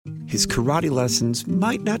his karate lessons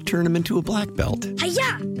might not turn him into a black belt.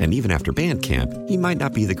 Hi-ya! And even after band camp, he might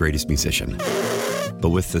not be the greatest musician.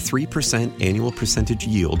 But with the 3% annual percentage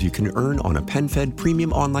yield you can earn on a PenFed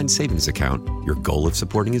premium online savings account, your goal of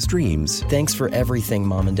supporting his dreams... Thanks for everything,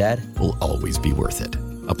 Mom and Dad. ...will always be worth it.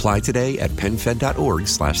 Apply today at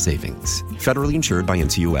PenFed.org/savings. Federally insured by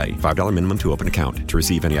NCUA. $5 minimum to open account. To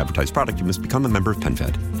receive any advertised product, you must become a member of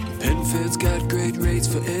PenFed. PenFed's got great rates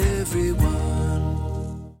for everyone.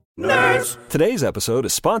 Nerds! Today's episode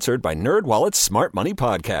is sponsored by NerdWallet's Smart Money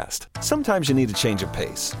Podcast. Sometimes you need a change of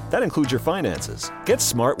pace. That includes your finances. Get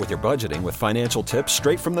smart with your budgeting with financial tips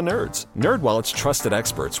straight from the nerds. NerdWallet's trusted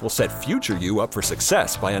experts will set future you up for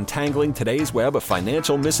success by untangling today's web of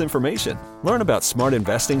financial misinformation. Learn about smart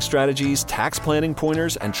investing strategies, tax planning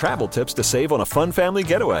pointers, and travel tips to save on a fun family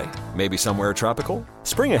getaway. Maybe somewhere tropical?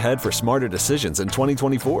 Spring ahead for smarter decisions in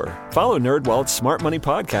 2024. Follow NerdWallet's Smart Money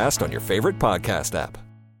Podcast on your favorite podcast app.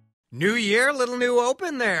 New year, little new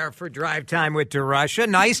open there for Drive Time with DeRusha.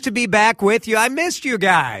 Nice to be back with you. I missed you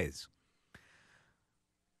guys.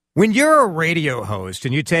 When you're a radio host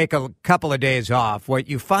and you take a couple of days off, what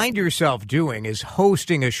you find yourself doing is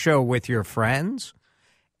hosting a show with your friends,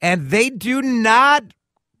 and they do not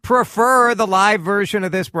prefer the live version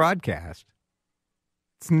of this broadcast.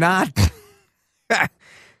 It's not.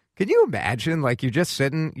 Can you imagine? Like, you're just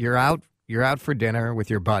sitting, you're out for dinner with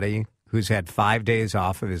your buddy who's had 5 days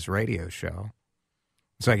off of his radio show.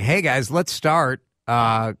 It's like, hey, guys, let's start.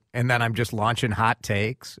 And then I'm just launching hot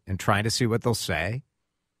takes and trying to see what they'll say.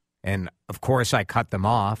 And, of course, I cut them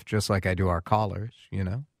off just like I do our callers, you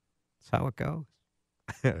know. That's how it goes.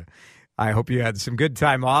 I hope you had some good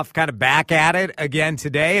time off. Kind of back at it again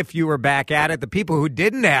today. If you were back at it, the people who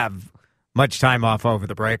didn't have much time off over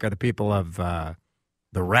the break are the people of the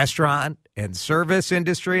restaurant and service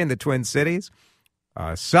industry in the Twin Cities.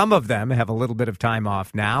 Some of them have a little bit of time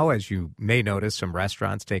off now. As you may notice, some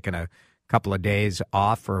restaurants taking a couple of days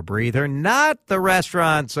off for a breather. Not the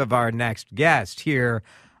restaurants of our next guest here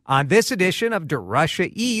on this edition of DeRusha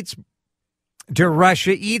Eats.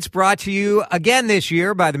 DeRusha Eats brought to you again this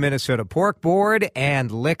year by the Minnesota Pork Board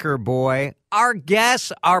and Liquor Boy. Our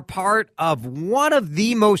guests are part of one of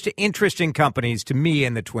the most interesting companies to me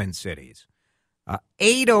in the Twin Cities.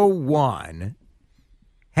 801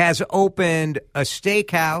 has opened a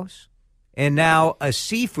steakhouse and now a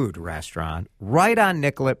seafood restaurant right on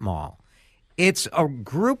Nicollet Mall. It's a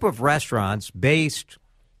group of restaurants based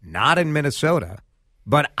not in Minnesota,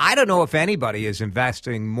 but I don't know if anybody is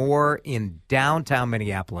investing more in downtown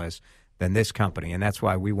Minneapolis than this company, and that's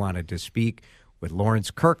why we wanted to speak with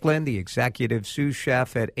Lawrence Kirkland, the executive sous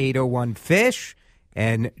chef at 801 Fish,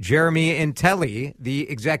 and Jeremy Intille, the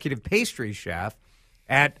executive pastry chef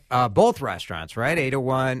at both restaurants, right?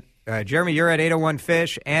 801, Jeremy, you're at 801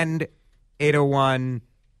 Fish and 801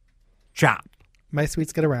 Chop. My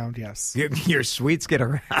sweets get around, yes. Your sweets get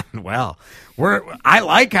around. Well, I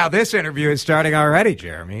like how this interview is starting already,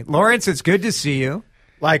 Jeremy. Lawrence, it's good to see you.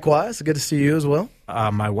 Likewise, good to see you as well.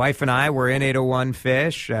 My wife and I were in 801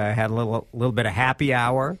 Fish, had a little bit of happy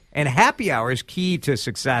hour. And happy hour is key to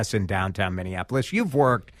success in downtown Minneapolis. You've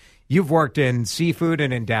worked in seafood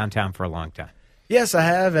and in downtown for a long time. Yes, I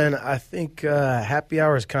have, and I think happy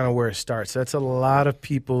hour is kind of where it starts. That's a lot of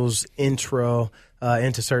people's intro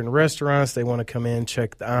into certain restaurants. They want to come in,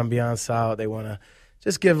 check the ambiance out. They want to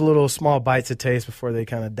just give little small bites of taste before they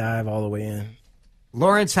kind of dive all the way in.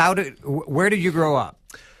 Lawrence, where did you grow up?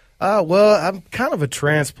 Well, I'm kind of a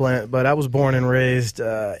transplant, but I was born and raised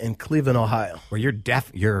in Cleveland, Ohio. Well, you're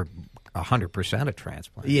 100% a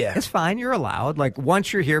transplant. Yeah. It's fine. You're allowed. Like,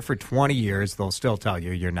 once you're here for 20 years, they'll still tell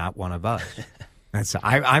you you're not one of us.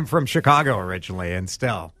 I'm from Chicago originally, and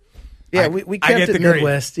still. Yeah, we kept it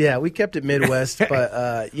Midwest. Yeah, we kept it Midwest, but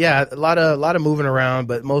a lot of moving around,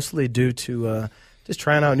 but mostly due to just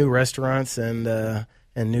trying out new restaurants and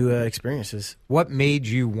new experiences. What made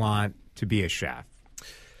you want to be a chef?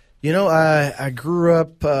 You know, I grew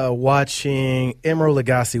up watching Emeril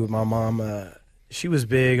Lagasse with my mom. She was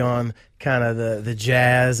big on kind of the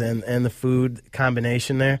jazz and the food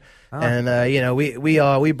combination there, and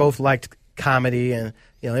we both liked comedy, and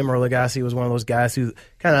Emeril Lagasse was one of those guys who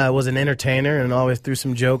kind of was an entertainer and always threw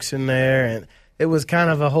some jokes in there, and it was kind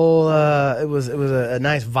of a whole it was a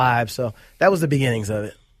nice vibe. So that was the beginnings of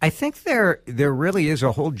it. I think there really is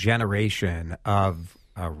a whole generation of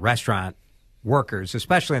restaurant workers,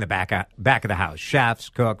 especially in the back of the house, chefs,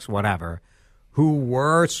 cooks, whatever, who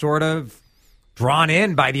were sort of drawn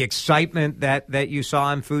in by the excitement that you saw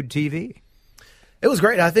on food TV. It was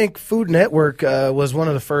great. I think Food Network was one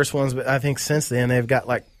of the first ones, but I think since then they've got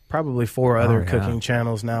like probably 4 other cooking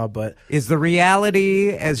channels now. But is the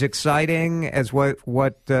reality as exciting as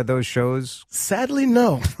what those shows? Sadly,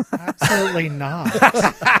 no. Absolutely not.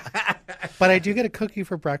 But I do get a cookie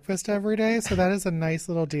for breakfast every day, so that is a nice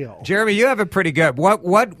little deal. Jeremy, you have it pretty good. What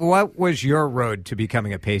was your road to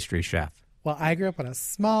becoming a pastry chef? Well, I grew up on a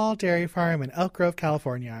small dairy farm in Elk Grove,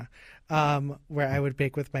 California, where I would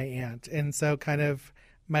bake with my aunt. And so kind of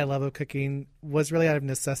my love of cooking was really out of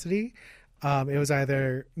necessity. It was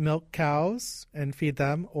either milk cows and feed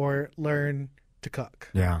them or learn to cook.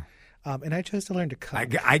 Yeah. And I chose to learn to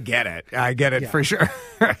cook. I get it. I get it for sure.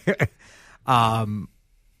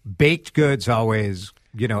 Baked goods always,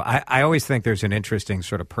 I always think there's an interesting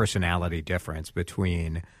sort of personality difference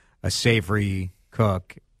between a savory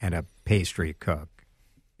cook and a pastry cook.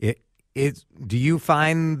 Do you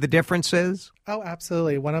find the differences? Oh,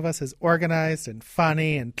 absolutely. One of us is organized and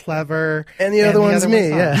funny and clever. And the other one's me,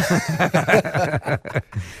 yeah.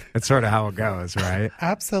 That's sort of how it goes, right?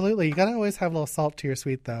 Absolutely. You got to always have a little salt to your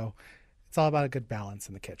sweet, though. It's all about a good balance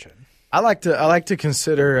in the kitchen. I like to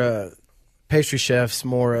consider pastry chefs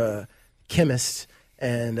more chemists,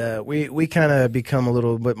 and we kind of become a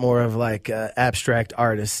little bit more of like abstract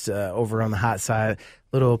artists over on the hot side.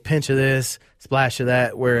 Little pinch of this, splash of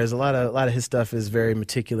that. Whereas a lot of his stuff is very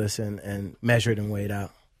meticulous and measured and weighed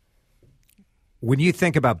out. When you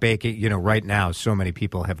think about baking, right now, so many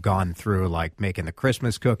people have gone through like making the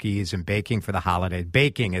Christmas cookies and baking for the holiday.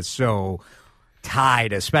 Baking is so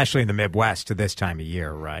tied, especially in the Midwest, to this time of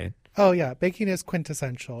year, right? Oh, yeah. Baking is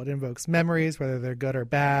quintessential. It invokes memories, whether they're good or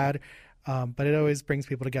bad, but it always brings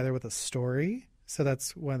people together with a story. So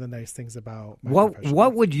that's one of the nice things about my profession.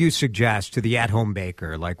 What would you suggest to the at-home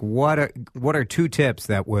baker? Like, what are 2 tips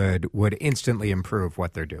that would instantly improve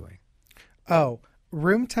what they're doing? Oh,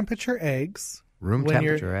 room temperature eggs. Room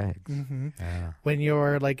temperature eggs. Mm-hmm. Yeah. When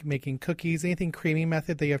you're like making cookies, anything creamy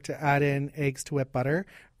method that you have to add in eggs to whip butter,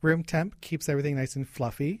 room temp keeps everything nice and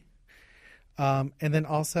fluffy. And then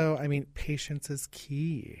also, patience is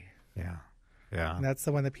key. Yeah. Yeah. And that's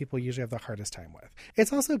the one that people usually have the hardest time with.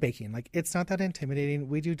 It's also baking. Like, it's not that intimidating.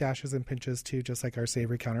 We do dashes and pinches too, just like our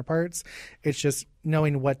savory counterparts. It's just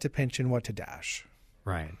knowing what to pinch and what to dash.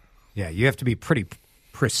 Right. Yeah. You have to be pretty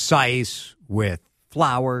precise with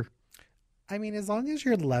flour. As long as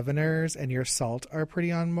your leaveners and your salt are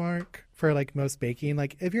pretty on mark for like most baking,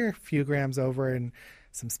 like if you're a few grams over in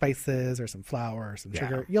some spices or some flour or some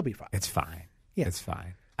sugar, you'll be fine. It's fine. Yeah. It's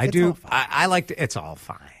fine. I like to, it's all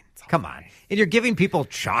fine. Come on. And you're giving people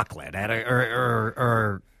chocolate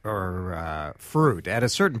or fruit. At a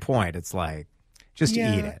certain point, it's like, just eat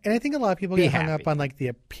it. And I think a lot of people get hung up on like the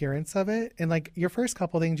appearance of it. And like your first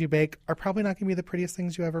couple things you bake are probably not going to be the prettiest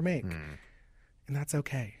things you ever make. And that's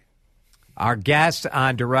okay. Our guests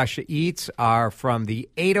on DeRusha Eats are from the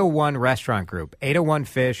 801 Restaurant Group, 801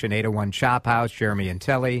 Fish and 801 Chop House, Jeremy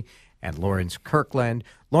Intille and Lawrence Kirkland.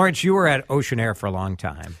 Lawrence, you were at Ocean Air for a long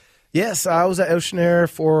time. Yes, I was at Ocean Air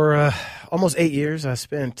for almost 8 years. I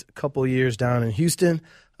spent a couple years down in Houston,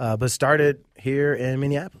 but started here in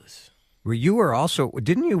Minneapolis. Well, you were also,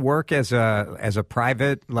 didn't you work as a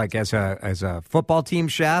private, like as a football team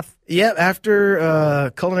chef? Yep.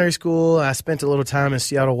 After culinary school, I spent a little time in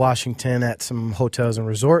Seattle, Washington at some hotels and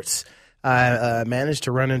resorts. I managed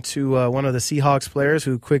to run into one of the Seahawks players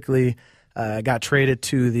who quickly got traded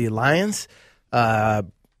to the Lions. Had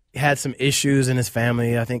some issues in his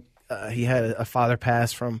family. I think he had a father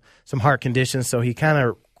pass from some heart conditions, so he kind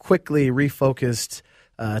of quickly refocused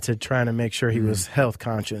to trying to make sure he was health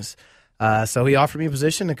conscious. So he offered me a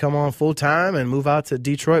position to come on full time and move out to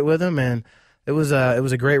Detroit with him, and it was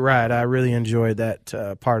a great ride. I really enjoyed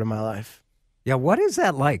that part of my life. Yeah, what is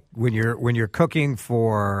that like when you're cooking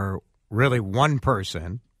for really one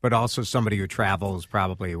person, but also somebody who travels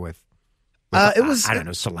probably with I don't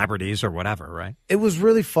know, celebrities or whatever, right? It was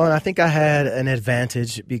really fun. I think I had an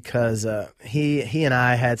advantage because he and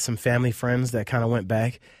I had some family friends that kind of went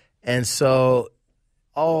back, and so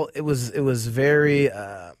it was very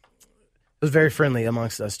friendly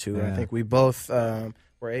amongst us two. Yeah. I think we both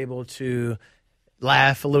were able to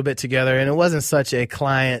laugh a little bit together, and it wasn't such a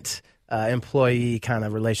client employee kind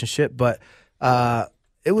of relationship, but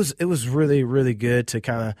it was really, really good to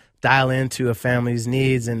kind of dial into a family's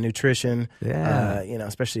needs and nutrition. Yeah.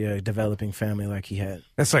 Especially a developing family like he had.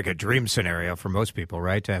 That's like a dream scenario for most people,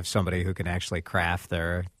 right? To have somebody who can actually craft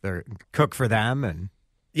their cook for them. And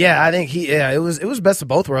yeah, I think it was best of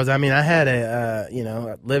both worlds. I mean, I had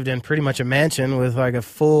lived in pretty much a mansion with like a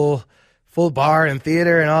full bar and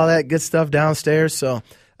theater and all that good stuff downstairs. So,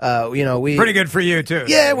 we pretty good for you too.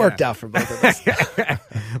 Yeah, it worked out for both of us.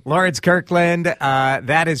 Lawrence Kirkland,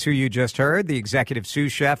 that is who you just heard, the executive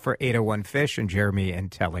sous chef for 801 Fish, and Jeremy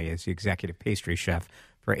Intille is the executive pastry chef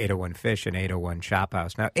for 801 Fish and 801 Chop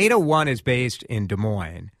House. Now, 801 is based in Des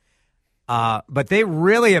Moines, but they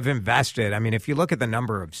really have invested. I mean, if you look at the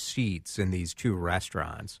number of seats in these two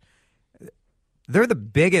restaurants, they're the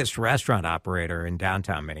biggest restaurant operator in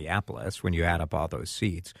downtown Minneapolis when you add up all those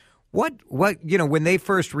seats. What when they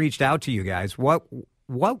first reached out to you guys, what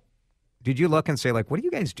did you look and say, like, what are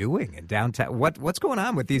you guys doing in downtown? What's going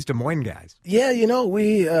on with these Des Moines guys? Yeah,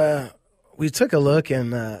 we took a look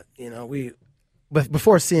and but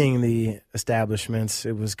before seeing the establishments,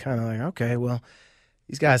 it was kind of like, okay, well,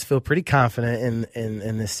 these guys feel pretty confident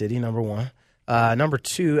in this city, number one. Number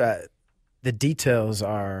two, the details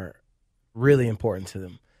are really important to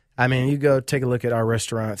them. I mean, you go take a look at our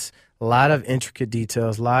restaurants, a lot of intricate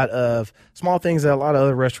details, a lot of small things that a lot of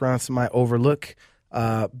other restaurants might overlook.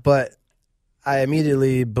 But I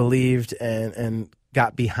immediately believed and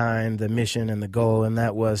got behind the mission and the goal, and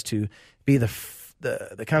that was to be the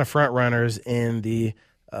kind of front runners in the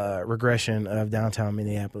regression of downtown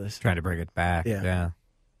Minneapolis. Trying to bring it back.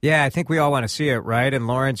 Yeah, I think we all want to see it, right? And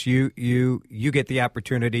Lawrence, you get the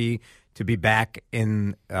opportunity to be back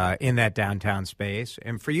in that downtown space.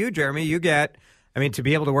 And for you, Jeremy, you get, I mean, to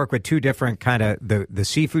be able to work with two different kind of the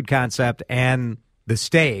seafood concept and the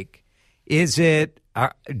steak. Is it,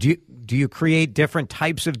 do you create different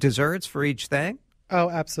types of desserts for each thing? Oh,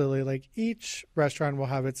 absolutely. Like each restaurant will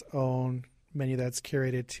have its own menu that's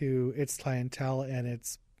curated to its clientele and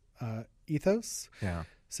its ethos. Yeah.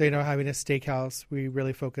 So, having a steakhouse, we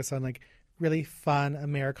really focus on like really fun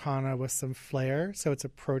Americana with some flair. So it's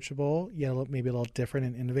approachable, maybe a little different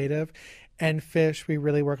and innovative. And fish, we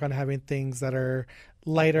really work on having things that are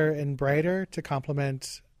lighter and brighter to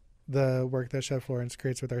complement the work that Chef Lawrence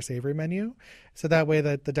creates with our savory menu. So that way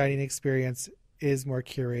that the dining experience is more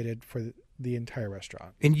curated for the entire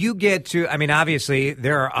restaurant. And you get to, I mean, obviously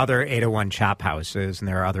there are other 801 Chop Houses and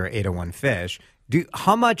there are other 801 Fish.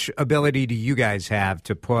 How much ability do you guys have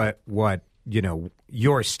to put what,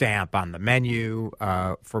 your stamp on the menu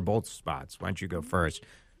for both spots? Why don't you go first?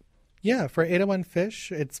 Yeah, for 801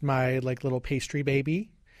 Fish, it's my like little pastry baby.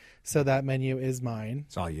 So that menu is mine.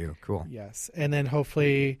 It's all you. Cool. Yes. And then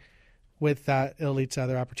hopefully with that, it'll lead to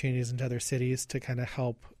other opportunities into other cities to kind of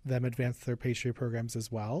help them advance their pastry programs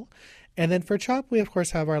as well. And then for Chop, we of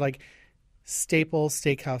course have our like staple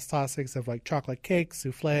steakhouse classics of like chocolate cake,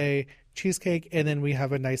 souffle, cheesecake, and then we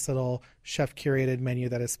have a nice little chef curated menu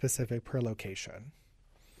that is specific per location.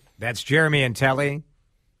 That's Jeremy Intille,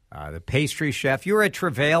 the pastry chef. You were at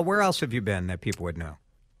Travail. Where else have you been that people would know?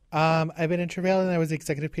 I've been in Travail, and I was the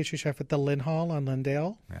executive pastry chef at the Lynn Hall on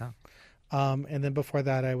Lindale. Yeah. And then before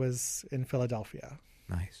that, I was in Philadelphia.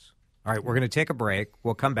 Nice. All right, we're going to take a break.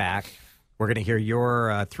 We'll come back. We're going to hear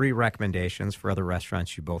your 3 recommendations for other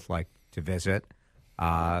restaurants you both like to visit.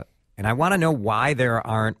 And I want to know why there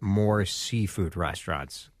aren't more seafood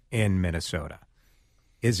restaurants in Minnesota.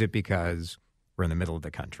 Is it because we're in the middle of the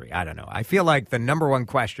country? I don't know. I feel like the number one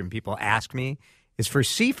question people ask me is for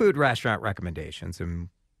seafood restaurant recommendations, and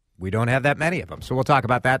we don't have that many of them. So we'll talk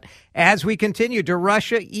about that as we continue.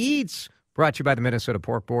 DeRusha Eats, brought to you by the Minnesota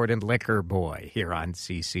Pork Board and Liquor Boy here on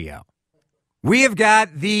CCO. We have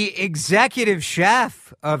got the executive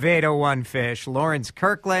chef of 801 Fish, Lawrence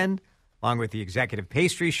Kirkland, along with the executive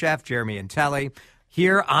pastry chef, Jeremy Intille,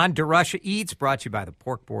 here on DeRusha Eats, brought to you by the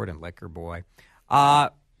Pork Board and Liquor Boy.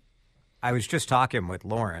 I was just talking with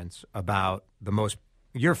Lawrence about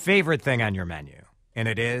your favorite thing on your menu, and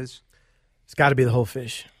it is? It's got to be the whole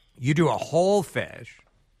fish. You do a whole fish.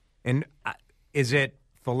 And is it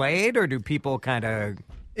filleted, or do people kind of...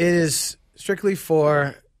 It is strictly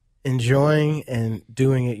for enjoying and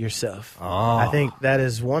doing it yourself. Oh. I think that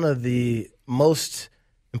is one of the most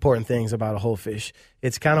important things about a whole fish.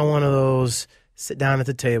 It's kind of one of those sit down at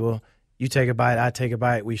the table, you take a bite, I take a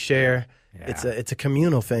bite, we share. Yeah. It's a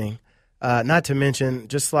communal thing. Not to mention,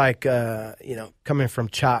 just like coming from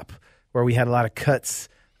Chop, where we had a lot of cuts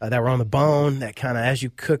that were on the bone, that kind of, as you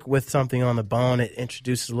cook with something on the bone, it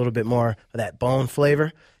introduces a little bit more of that bone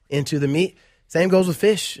flavor into the meat. Same goes with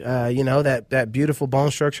fish. That beautiful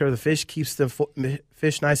bone structure of the fish keeps the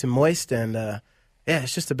fish nice and moist, and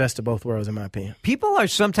it's just the best of both worlds, in my opinion. People are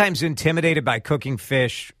sometimes intimidated by cooking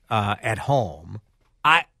fish at home.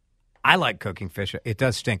 I like cooking fish. It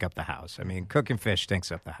does stink up the house. I mean, cooking fish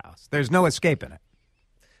stinks up the house. There's no escaping it.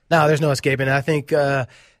 No, there's no escaping it. I think a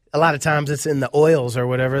lot of times it's in the oils or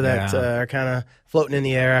whatever that are kind of floating in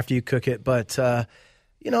the air after you cook it. But,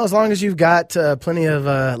 as long as you've got plenty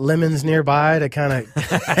of lemons nearby to kind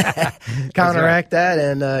of counteract that,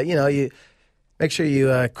 and, make sure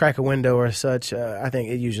you crack a window or such. I think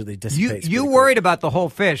it usually dissipates. You worried about the whole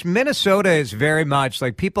fish. Minnesota is very much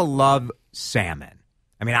like people love salmon.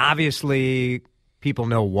 I mean, obviously, people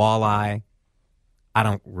know walleye. I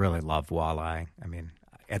don't really love walleye. I mean,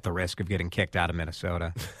 at the risk of getting kicked out of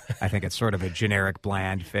Minnesota, I think it's sort of a generic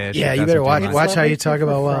bland fish. Yeah, you better watch how you talk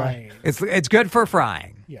about walleye. It's good for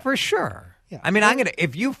frying, for sure. Yeah. I mean,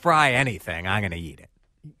 if you fry anything, I'm gonna eat it.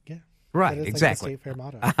 Yeah. Right, That is exactly. Like the State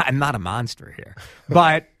Fair motto. I'm not a monster here.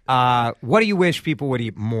 But what do you wish people would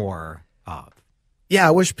eat more of? Yeah,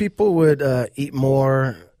 I wish people would eat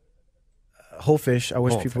more whole fish. I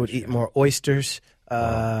wish people would eat more oysters.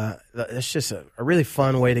 It's just a really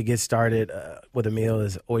fun way to get started with a meal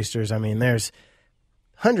is oysters. I mean, there's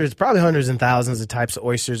probably hundreds and thousands of types of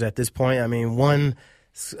oysters at this point. I mean, one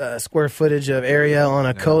square footage of area on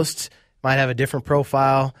a coast might have a different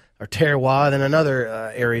profile or terroir than another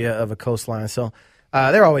area of a coastline. So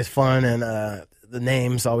they're always fun, and the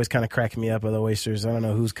names always kind of crack me up with the oysters. I don't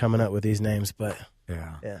know who's coming up with these names, but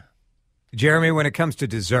yeah. Jeremy, when it comes to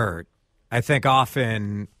dessert, I think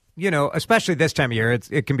often, especially this time of year,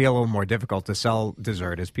 it can be a little more difficult to sell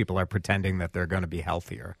dessert as people are pretending that they're going to be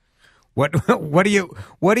healthier. What do you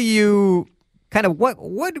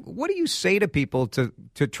say to people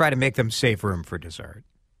to try to make them save room for dessert?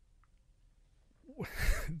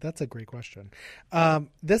 That's a great question.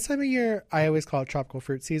 This time of year, I always call it tropical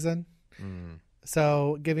fruit season.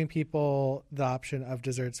 So giving people the option of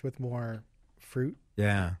desserts with more fruit,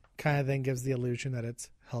 kind of then gives the illusion that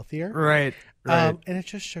it's healthier, right? And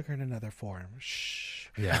it's just sugar in another form. Shh.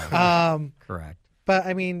 Yeah. Correct. But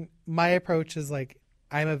I mean, my approach is like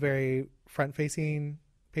I'm a very front-facing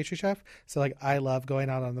pastry chef, so like I love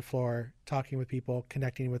going out on the floor, talking with people,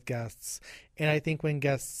 connecting with guests, and I think when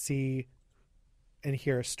guests see and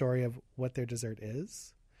hear a story of what their dessert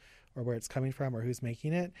is, or where it's coming from, or who's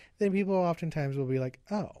making it, then people oftentimes will be like,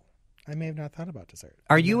 "Oh, I may have not thought about dessert."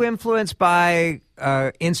 Are you influenced by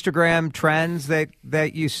Instagram trends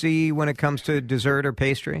that you see when it comes to dessert or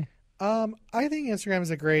pastry? I think Instagram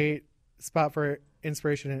is a great spot for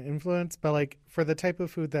inspiration and influence, but like for the type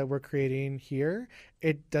of food that we're creating here,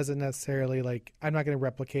 it doesn't necessarily like I'm not going to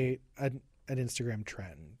replicate an Instagram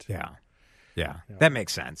trend. Yeah, that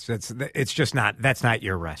makes sense. It's just that's not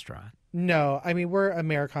your restaurant. No, I mean we're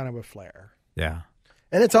Americana with flair. Yeah,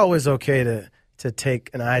 and it's always okay to take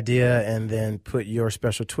an idea and then put your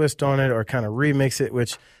special twist on it or kind of remix it,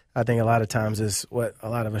 which I think a lot of times is what a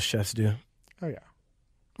lot of us chefs do. Oh yeah.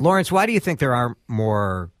 Lawrence, why do you think there are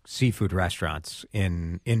more seafood restaurants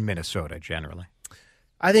in Minnesota generally?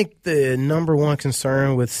 I think the number one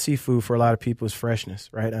concern with seafood for a lot of people is freshness,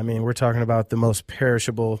 right? I mean, we're talking about the most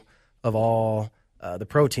perishable of all the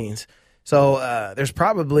proteins. So there's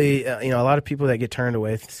probably a lot of people that get turned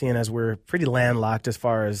away, seeing as we're pretty landlocked as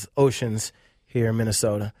far as oceans here in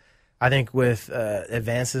Minnesota. I think with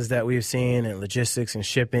advances that we've seen in logistics and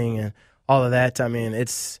shipping and all of that, I mean,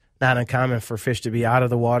 it's not uncommon for fish to be out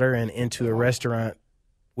of the water and into a restaurant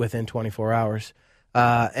within 24 hours.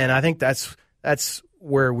 And I think that's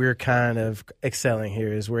where we're kind of excelling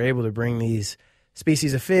here is we're able to bring these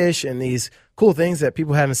species of fish and these cool things that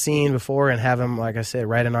people haven't seen before and have them, like I said,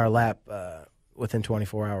 right in our lap within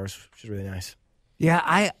 24 hours, which is really nice.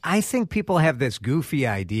 Yeah, I think people have this goofy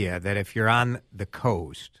idea that if you're on the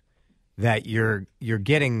coast, that you're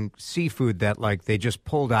getting seafood that like they just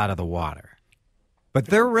pulled out of the water. But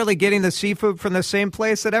they're really getting the seafood from the same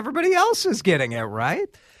place that everybody else is getting it, right?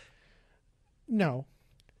 No.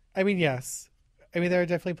 I mean, yes. I mean, there are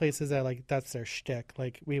definitely places that, like, that's their shtick.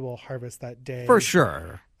 Like, we will harvest that day. For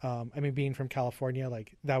sure. I mean, being from California,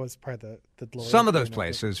 like, that was part of the glory. Some of those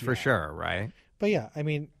places, for sure, right? But, yeah, I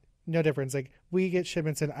mean, no difference. Like, we get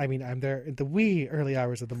shipments in, I mean, I'm there in the wee early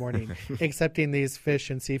hours of the morning accepting these fish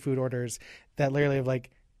and seafood orders that literally have,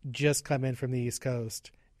 like, just come in from the East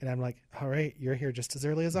Coast. And I'm like, all right, you're here just as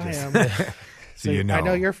early as I am. So you know. I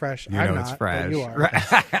know you're fresh. I'm not, it's fresh. But you are.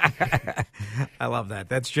 Right. I love that.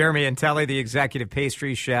 That's Jeremy Intille, the executive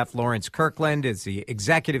pastry chef. Lawrence Kirkland is the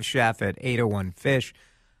executive chef at 801 Fish.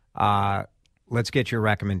 Let's get your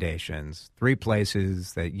recommendations. 3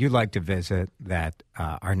 places that you'd like to visit that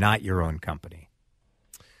are not your own company.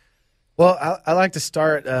 Well, I like to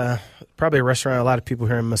start probably a restaurant a lot of people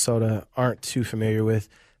here in Minnesota aren't too familiar with.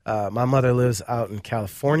 My mother lives out in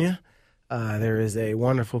California. There is a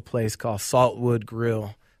wonderful place called Saltwood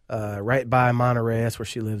Grill right by Monterey. That's where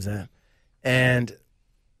she lives at. And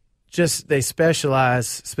just they specialize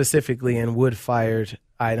specifically in wood-fired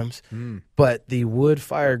items. But the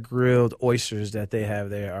wood-fired grilled oysters that they have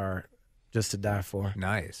there are just to die for.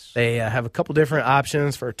 Nice. They have a couple different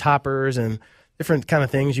options for toppers, and different kind of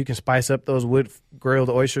things you can spice up those wood grilled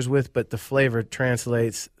oysters with, but the flavor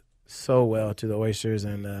translates so well to the oysters,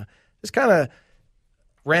 and just kind of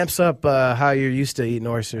ramps up how you're used to eating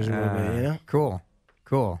oysters a little bit, you know? Cool.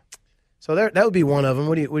 So that would be one of them.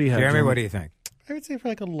 What do you have, Jeremy, what do you think? I would say for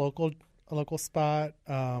like a local spot,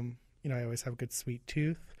 I always have a good sweet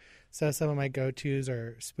tooth. So some of my go-tos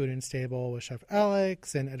are Spoon and Stable with Chef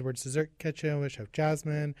Alex and Edward's Dessert Kitchen with Chef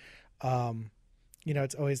Jasmine.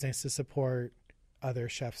 It's always nice to support other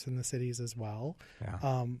chefs in the cities as well.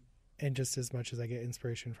 Yeah. And just as much as I get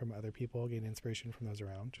inspiration from other people, gain inspiration from those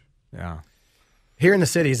around. Yeah. Here in the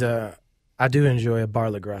cities, I do enjoy a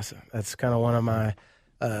Bar La Grassa. That's kind of one of my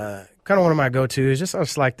go-tos. Just I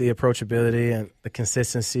just like the approachability and the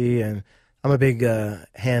consistency, and I'm a big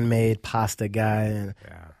handmade pasta guy, and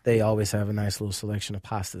they always have a nice little selection of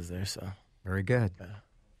pastas there. So very good. Yeah.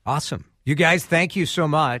 Awesome. You guys, thank you so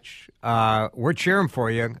much. We're cheering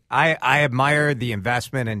for you. I admire the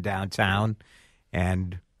investment in downtown,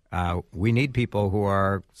 and we need people who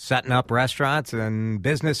are setting up restaurants and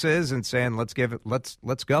businesses and saying, let's go.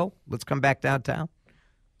 Let's come back downtown.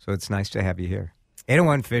 So it's nice to have you here.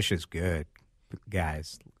 801 Fish is good,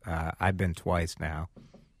 guys. I've been twice now,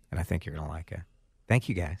 and I think you're going to like it. Thank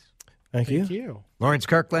you, guys. Thank you. Lawrence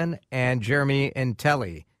Kirkland and Jeremy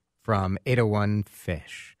Intille from 801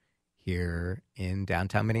 Fish here in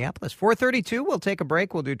downtown Minneapolis. 4:32, we'll take a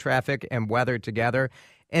break. We'll do traffic and weather together.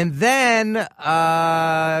 And then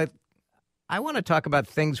I want to talk about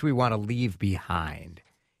things we want to leave behind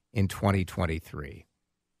in 2023.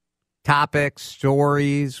 Topics,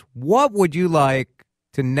 stories. What would you like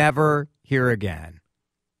to never hear again?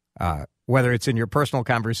 Whether it's in your personal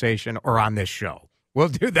conversation or on this show. We'll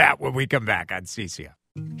do that when we come back on CCO.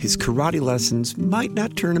 His karate lessons might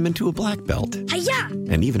not turn him into a black belt. Hi-ya!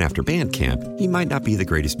 And even after band camp, he might not be the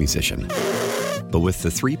greatest musician. But with the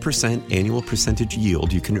 3% annual percentage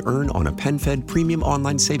yield you can earn on a PenFed premium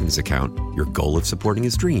online savings account, your goal of supporting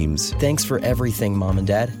his dreams... Thanks for everything, Mom and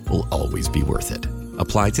Dad. ...will always be worth it.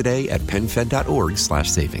 Apply today at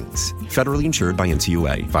PenFed.org/savings. Federally insured by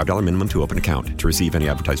NCUA. $5 minimum to open account. To receive any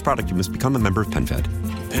advertised product, you must become a member of PenFed.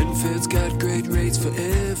 PenFed's got great rates for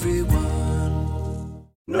everyone.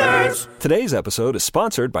 Nerds! Today's episode is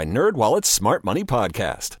sponsored by NerdWallet's Smart Money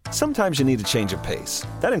Podcast. Sometimes you need a change of pace.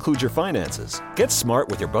 That includes your finances. Get smart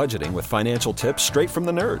with your budgeting with financial tips straight from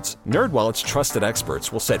the nerds. NerdWallet's trusted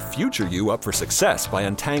experts will set future you up for success by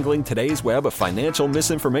untangling today's web of financial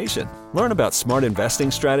misinformation. Learn about smart investing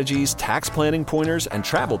strategies, tax planning pointers, and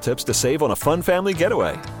travel tips to save on a fun family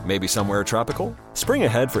getaway. Maybe somewhere tropical? Spring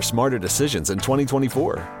ahead for smarter decisions in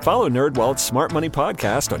 2024. Follow NerdWallet's Smart Money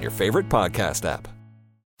Podcast on your favorite podcast app.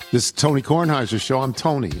 This is Tony Kornheiser's show. I'm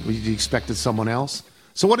Tony. You expected someone else?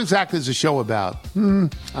 So what exactly is the show about?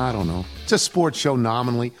 I don't know. It's a sports show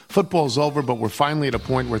nominally. Football's over, but we're finally at a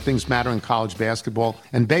point where things matter in college basketball,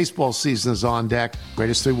 and baseball season is on deck.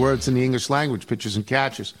 Greatest three words in the English language, pitchers and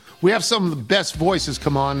catchers. We have some of the best voices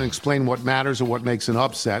come on and explain what matters or what makes an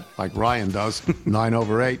upset, like Ryan does,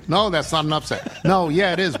 9/8. No, that's not an upset. No,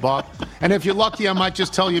 yeah, it is, Bob. And if you're lucky, I might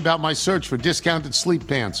just tell you about my search for discounted sleep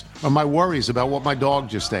pants or my worries about what my dog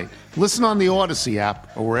just ate. Listen on the Odyssey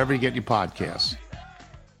app or wherever you get your podcasts.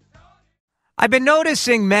 I've been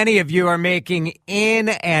noticing many of you are making in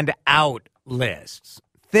and out lists.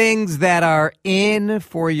 Things that are in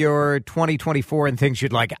for your 2024 and things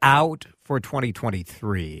you'd like out for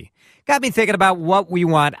 2023. Got me thinking about what we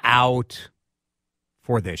want out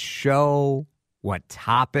for this show, what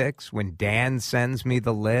topics, when Dan sends me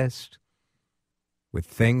the list with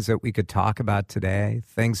things that we could talk about today,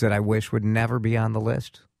 things that I wish would never be on the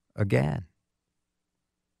list again.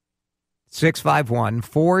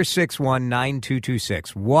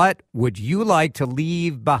 651-461-9226. What would you like to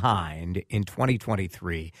leave behind in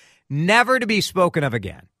 2023, never to be spoken of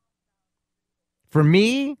again? For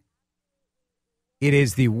me, it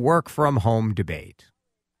is the work from home debate.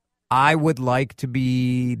 I would like to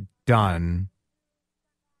be done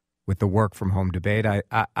with the work from home debate.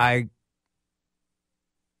 I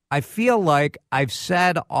feel like I've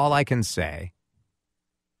said all I can say.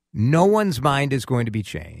 No one's mind is going to be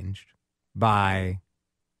changed by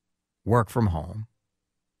work from home.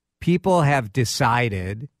 People have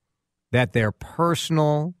decided that their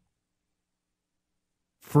personal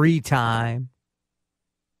free time,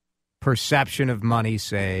 perception of money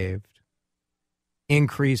saved,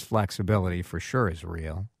 increased flexibility for sure is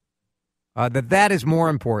real. That is more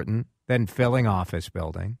important than filling office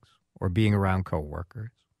buildings or being around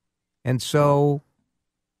coworkers. And so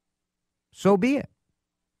be it.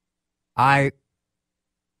 I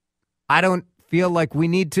don't feel like we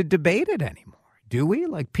need to debate it anymore, do we?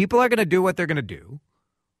 Like, people are going to do what they're going to do.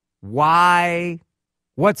 Why?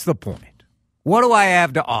 What's the point? What do I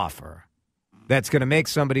have to offer that's going to make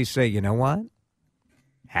somebody say, you know what?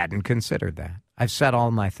 Hadn't considered that. I've said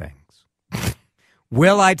all my things.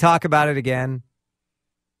 Will I talk about it again?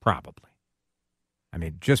 Probably. I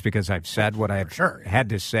mean, just because I've said what I've had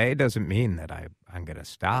to say doesn't mean that I'm going to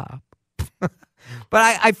stop. But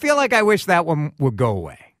I feel like I wish that one would go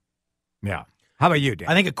away. Yeah. How about you, Dan?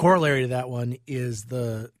 I think a corollary to that one is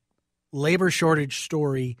the labor shortage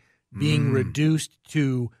story being reduced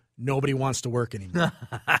to nobody wants to work anymore.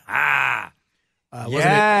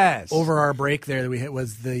 Yes. Over our break there that we hit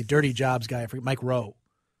was the dirty jobs guy, Mike Rowe,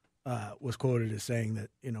 was quoted as saying that,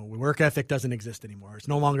 work ethic doesn't exist anymore. It's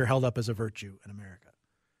no longer held up as a virtue in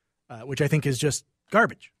America, which I think is just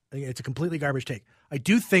garbage. I think it's a completely garbage take. I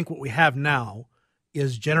do think what we have now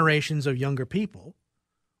is generations of younger people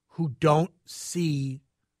who don't see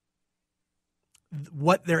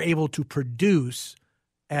what they're able to produce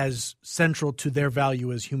as central to their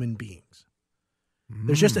value as human beings.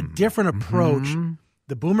 There's just a different approach.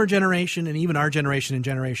 The boomer generation and even our generation and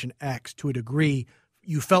Generation X, to a degree,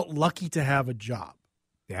 you felt lucky to have a job.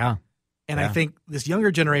 Yeah. And I think this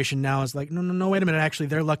younger generation now is like, no, wait a minute. Actually,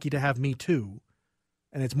 they're lucky to have me too.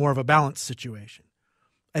 And it's more of a balanced situation.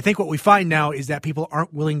 I think what we find now is that people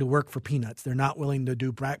aren't willing to work for peanuts. They're not willing to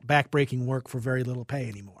do back-breaking work for very little pay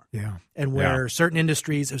anymore. Yeah. And where certain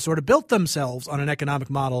industries have sort of built themselves on an economic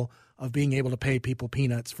model of being able to pay people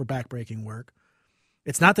peanuts for back-breaking work.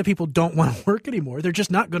 It's not that people don't want to work anymore. They're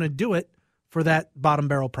just not going to do it for that bottom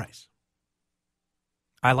barrel price.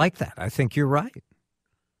 I like that. I think you're right.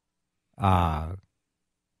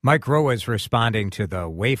 Mike Rowe is responding to the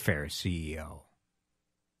Wayfair CEO,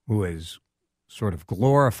 who is sort of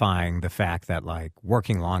glorifying the fact that, like,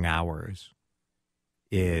 working long hours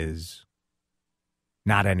is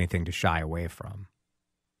not anything to shy away from.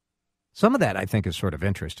 Some of that, I think, is sort of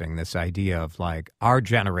interesting, this idea of, like, our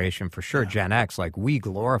generation, for sure, Gen X, like, we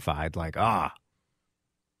glorified, like,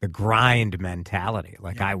 the grind mentality.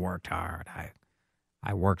 Like, I worked hard.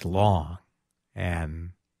 I worked long.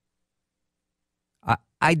 And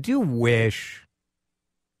I do wish,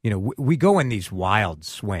 we go in these wild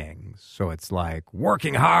swings. So it's like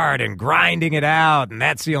working hard and grinding it out, and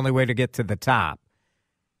that's the only way to get to the top.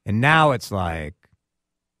 And now it's like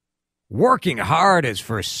working hard is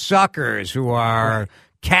for suckers who are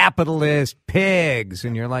capitalist pigs.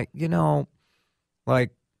 And you're like,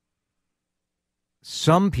 like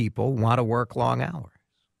some people want to work long hours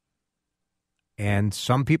and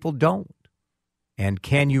some people don't. And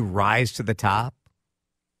can you rise to the top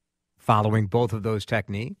following both of those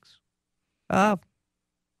techniques?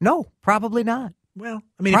 No, probably not. Well,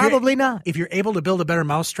 I mean, probably not. If you're able to build a better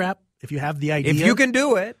mousetrap, if you have the idea, if you can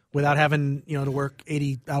do it without having to work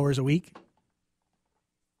 80 hours a week.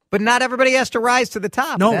 But not everybody has to rise to the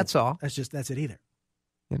top. No, that's all. That's it either.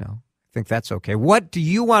 I think that's okay. What do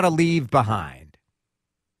you want to leave behind?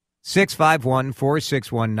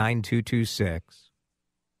 651-461-9226.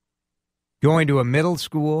 Going to a middle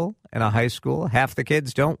school and a high school, half the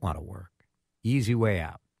kids don't want to work. Easy way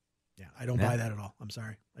out. Yeah, I don't buy that at all. I'm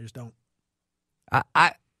sorry. I just don't.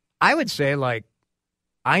 I would say, like,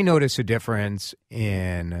 I notice a difference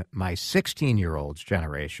in my 16-year-olds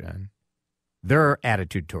generation, their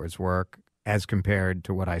attitude towards work, as compared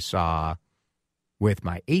to what I saw with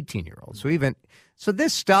my 18-year-olds. So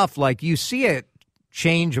this stuff, like, you see it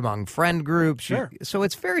change among friend groups. Sure. So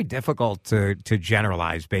it's very difficult to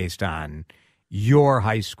generalize based on your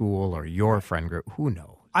high school or your friend group. Who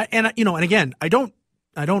knows? And again, I don't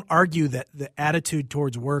argue that the attitude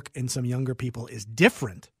towards work in some younger people is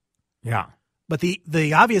different. Yeah. But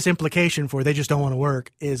the obvious implication for they just don't want to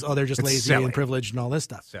work is, they're just lazy and privileged and all this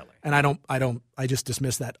stuff. Silly. And I just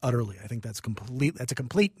dismiss that utterly. I think that's a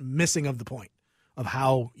complete missing of the point of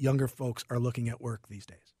how younger folks are looking at work these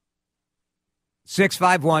days.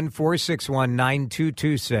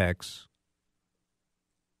 651-461-9226.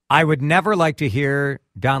 I would never like to hear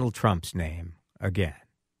Donald Trump's name again.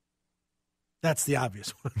 That's the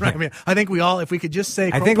obvious one, right? I mean, I think we all, if we could just say,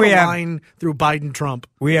 line through Biden, Trump.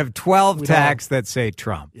 We have 12 tags that say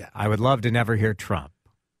Trump. Yeah. I would love to never hear Trump.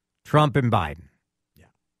 Trump and Biden. Yeah.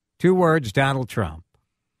 2 words, Donald Trump.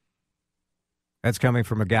 That's coming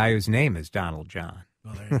from a guy whose name is Donald John.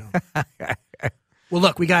 Well, there you go. Well,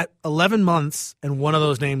 look, we got 11 months, and one of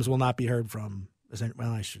those names will not be heard from.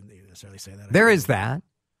 Well, I shouldn't necessarily say that. There is that.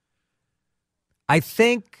 I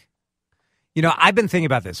think, I've been thinking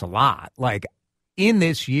about this a lot. Like, in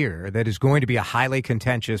this year that is going to be a highly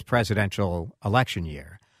contentious presidential election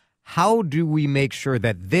year, how do we make sure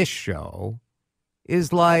that this show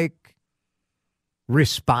is, like,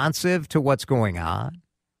 responsive to what's going on?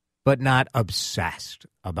 but not obsessed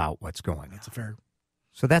about what's going on. That's a fair.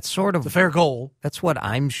 So that's sort of a fair goal. That's what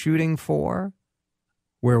I'm shooting for,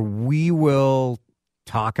 where we will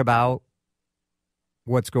talk about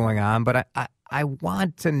what's going on, but I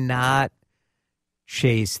want to not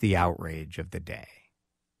chase the outrage of the day.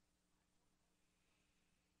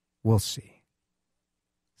 We'll see.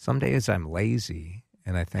 Some days I'm lazy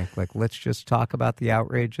and I think, like, let's just talk about the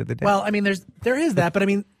outrage of the day. Well, I mean, there is that, but I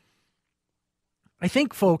mean, I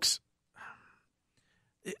think folks,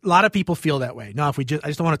 a lot of people feel that way. No, I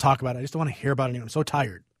just don't want to talk about it. I just don't want to hear about it anymore. I'm so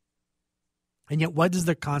tired. And yet, what is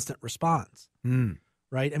the constant response?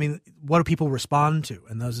 Right? I mean, what do people respond to?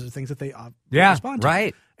 And those are the things that they respond to.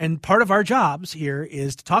 Right. And part of our jobs here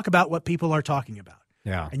is to talk about what people are talking about.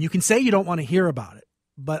 Yeah. And you can say you don't want to hear about it,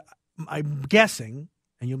 but I'm guessing,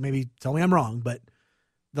 and you'll maybe tell me I'm wrong, but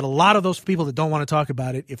that a lot of those people that don't want to talk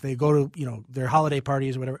about it, if they go to, their holiday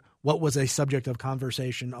parties or whatever, what was a subject of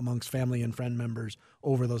conversation amongst family and friend members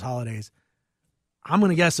over those holidays, I'm going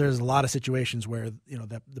to guess there's a lot of situations where,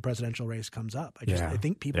 the presidential race comes up. I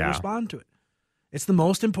think people respond to it. It's the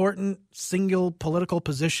most important single political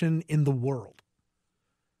position in the world.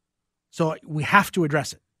 So we have to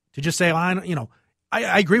address it. To just say,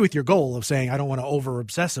 I agree with your goal of saying I don't want to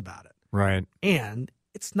over-obsess about it. Right. And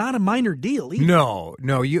it's not a minor deal either. No,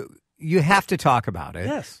 you have to talk about it.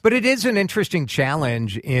 Yes. But it is an interesting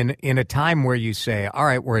challenge in a time where you say, all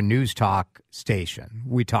right, we're a news talk station.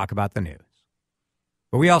 We talk about the news.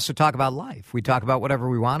 But we also talk about life. We talk about whatever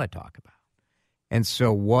we want to talk about. And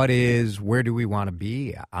so where do we want to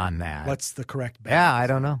be on that? What's the correct balance? Yeah, I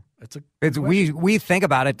don't know. We think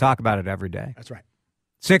about it, talk about it every day. That's right.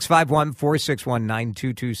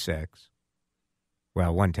 651-461-9226.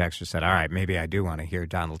 Well, one texter said, all right, maybe I do want to hear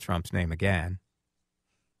Donald Trump's name again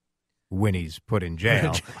when he's put in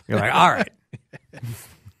jail. You're like, all right.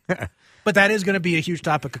 But that is going to be a huge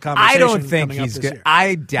topic of conversation. I don't think he's going to.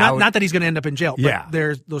 I doubt. Not that he's going to end up in jail, yeah.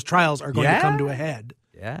 But those trials are going to come to a head.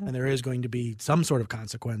 Yeah. And there is going to be some sort of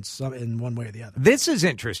consequence in one way or the other. This is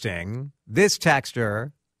interesting. This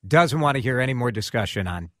texter doesn't want to hear any more discussion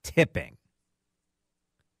on tipping.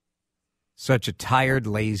 Such a tired,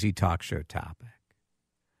 lazy talk show topic.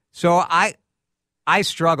 So I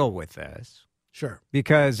struggle with this. Sure.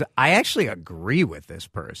 Because I actually agree with this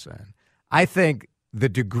person. I think the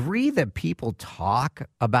degree that people talk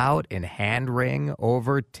about and hand-wring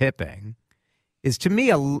over tipping is, to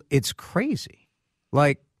me, it's crazy.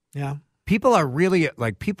 Like, yeah, people are really,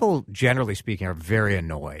 people, generally speaking, are very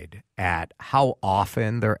annoyed at how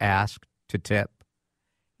often they're asked to tip.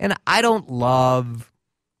 And I don't love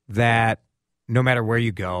that no matter where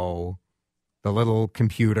you go, the little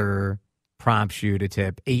computer prompts you to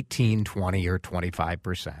tip 18, 20, or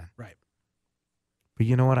 25%. Right. But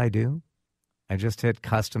you know what I do? I just hit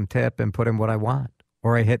custom tip and put in what I want.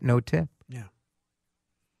 Or I hit no tip. Yeah.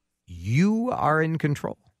 You are in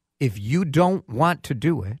control. If you don't want to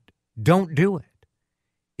do it, don't do it.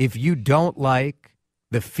 If you don't like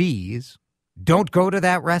the fees, don't go to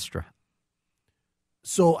that restaurant.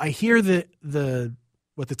 So I hear what the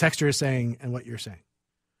texter is saying and what you're saying.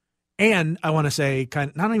 And I want to say,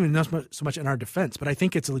 not even so much in our defense, but I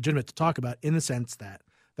think it's legitimate to talk about in the sense that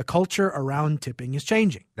the culture around tipping is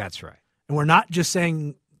changing. That's right. And we're not just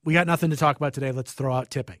saying, we got nothing to talk about today, let's throw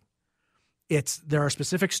out tipping. There are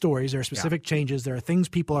specific stories, there are specific changes, there are things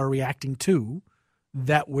people are reacting to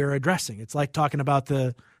that we're addressing. It's like talking about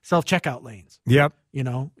the self-checkout lanes. Yep. You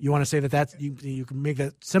want to say that's you can make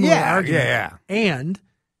that similar argument. Yeah. And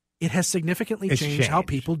it has significantly changed how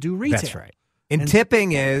people do retail. That's right. And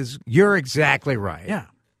tipping you're exactly right. Yeah.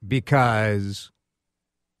 Because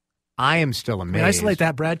I am still amazed. Can I isolate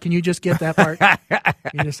that, Brad? Can you just get that part?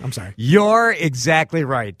 I'm sorry. You're exactly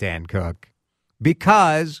right, Dan Cook.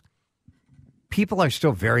 Because people are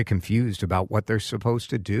still very confused about what they're supposed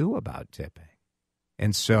to do about tipping.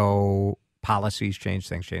 And so policies change,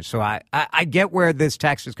 things change. So I get where this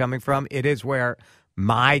text is coming from. It is where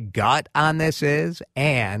my gut on this is,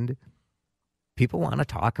 and people want to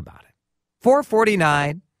talk about it.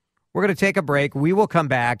 4:49, we're going to take a break. We will come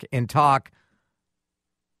back and talk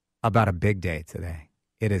about a big day today.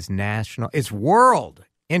 It is it's World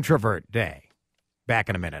Introvert Day. Back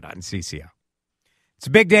in a minute on CCO. It's a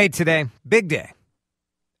big day today, big day.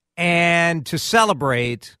 And to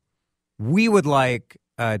celebrate, we would like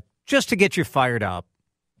just to get you fired up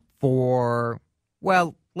for,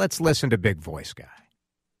 let's listen to Big Voice Guy.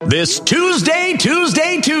 This Tuesday.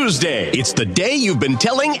 It's the day you've been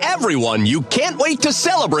telling everyone you can't wait to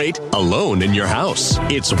celebrate alone in your house.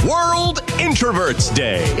 It's World Introverts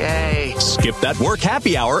Day. Yay. Skip that work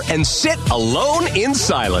happy hour and sit alone in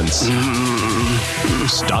silence.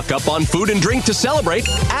 Stock up on food and drink to celebrate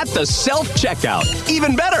at the self-checkout.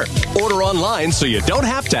 Even better, order online so you don't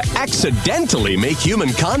have to accidentally make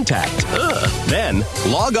human contact. Then,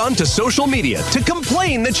 log on to social media to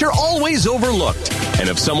complain that you're always overlooked. And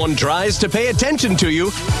if someone tries to pay attention to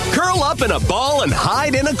you, curl up in a ball and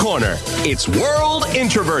hide in a corner. It's World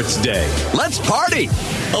Introverts Day. Let's party!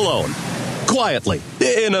 Alone. Quietly.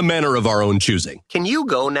 In a manner of our own choosing. Can you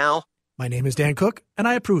go now? My name is Dan Cook, and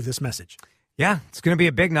I approve this message. Yeah, it's going to be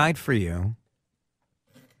a big night for you.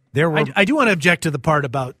 I do want to object to the part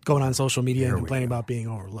about going on social media and complaining about being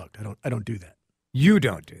overlooked. I don't do that. You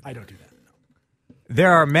don't do that. I don't do that. No.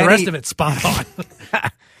 There are many. The rest of it's spot on.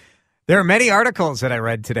 There are many articles that I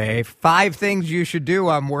read today. 5 things you should do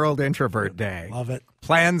on World Introvert Day. Love it.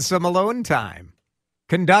 Plan some alone time.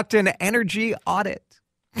 Conduct an energy audit.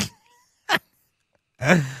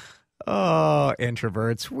 Oh,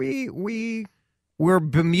 introverts, we're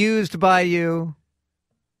bemused by you.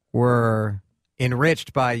 We're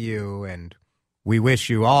enriched by you, and we wish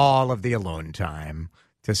you all of the alone time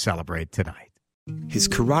to celebrate tonight. His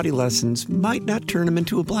karate lessons might not turn him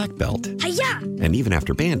into a black belt. Hi-ya! And even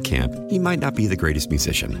after band camp, he might not be the greatest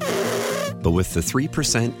musician. But with the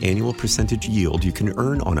 3% annual percentage yield you can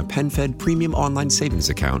earn on a PenFed premium online savings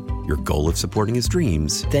account, your goal of supporting his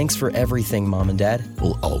dreams... Thanks for everything, Mom and Dad.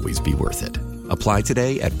 ...will always be worth it. Apply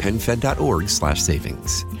today at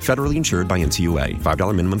PenFed.org/savings. Federally insured by NCUA.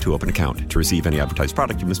 $5 minimum to open account. To receive any advertised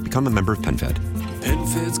product, you must become a member of PenFed.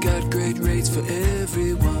 PenFed's got great rates for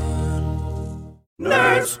everyone.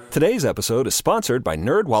 Nerds! Today's episode is sponsored by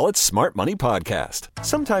NerdWallet's Smart Money Podcast.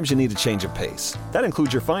 Sometimes you need a change of pace. That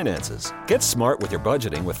includes your finances. Get smart with your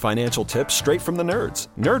budgeting with financial tips straight from the nerds.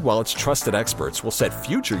 NerdWallet's trusted experts will set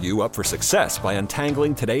future you up for success by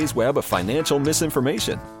untangling today's web of financial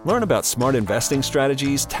misinformation. Learn about smart investing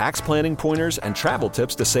strategies, tax planning pointers, and travel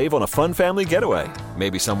tips to save on a fun family getaway.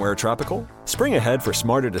 Maybe somewhere tropical? Spring ahead for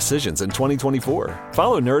smarter decisions in 2024.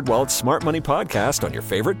 Follow NerdWallet's Smart Money Podcast on your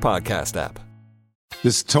favorite podcast app.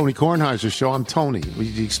 This is Tony Kornheiser's show. I'm Tony.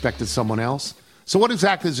 You expected someone else? So what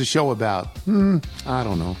exactly is the show about? I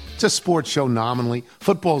don't know. It's a sports show nominally.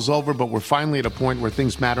 Football's over, but we're finally at a point where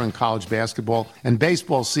things matter in college basketball, and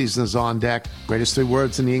baseball season is on deck. Greatest 3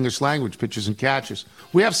 words in the English language, pitchers and catchers.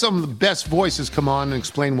 We have some of the best voices come on and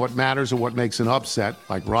explain what matters or what makes an upset,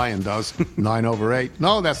 like Ryan does, 9/8.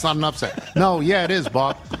 No, that's not an upset. No, yeah, it is,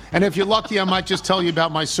 Bob. And if you're lucky, I might just tell you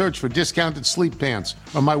about my search for discounted sleep pants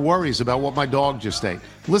or my worries about what my dog just ate.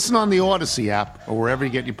 Listen on the Odyssey app or wherever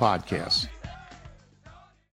you get your podcasts.